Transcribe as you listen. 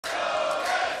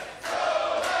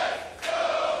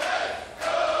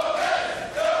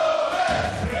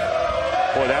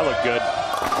Boy, that looked good.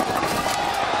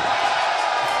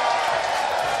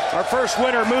 Our first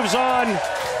winner moves on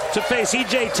to face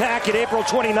E.J. Tackett April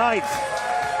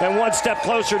 29th. And one step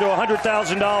closer to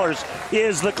 $100,000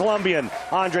 is the Colombian,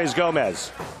 Andres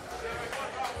Gomez.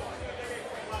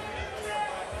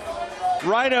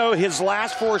 Rhino, his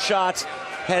last 4 shots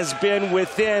has been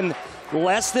within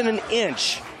less than an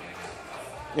inch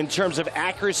in terms of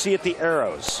accuracy at the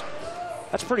arrows.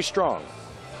 That's pretty strong.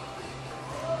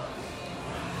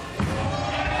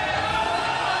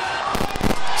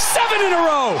 Seven in a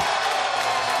row.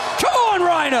 Come on,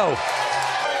 Rhino.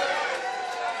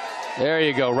 There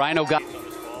you go. Rhino got.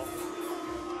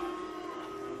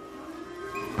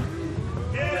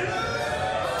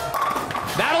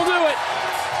 That'll do it.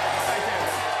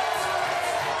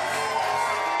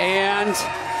 And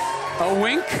a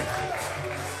wink.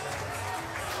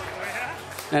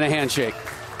 And a handshake.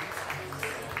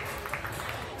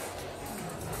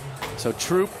 So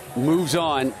Troop moves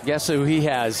on. Guess who he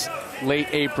has late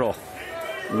April?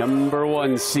 Number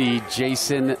 1 seed,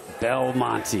 Jason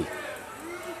Belmonte.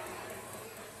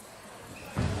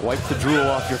 Wipe the drool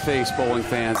off your face, bowling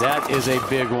fans. That is a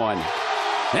big one.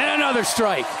 And another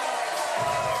strike.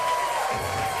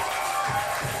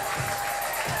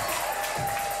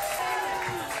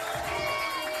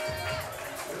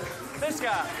 This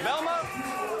guy, Belmo.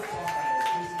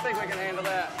 I think we can handle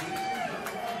that.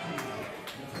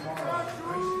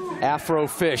 Afro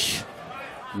Fish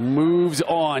moves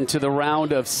on to the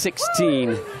round of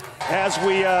 16. As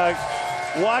we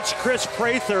watch Chris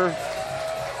Prather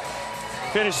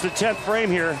finish the 10th frame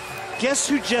here, guess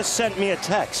who just sent me a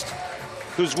text?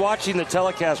 Who's watching the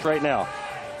telecast right now?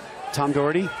 Tom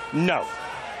Doherty? No.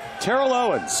 Terrell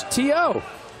Owens. T.O.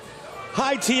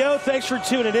 Hi, T.O. Thanks for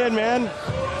tuning in, man.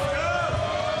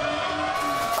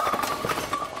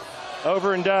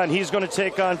 Over and done. He's going to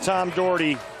take on Tom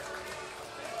Doherty.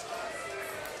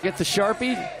 Get the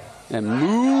Sharpie and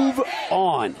move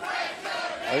on.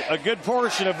 A good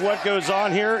portion of what goes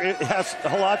on here, it has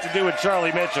a lot to do with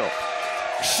Charlie Mitchell.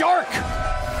 Shark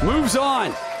moves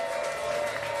on.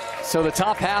 So the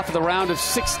top half of the round of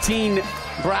 16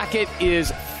 bracket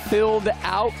is filled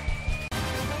out.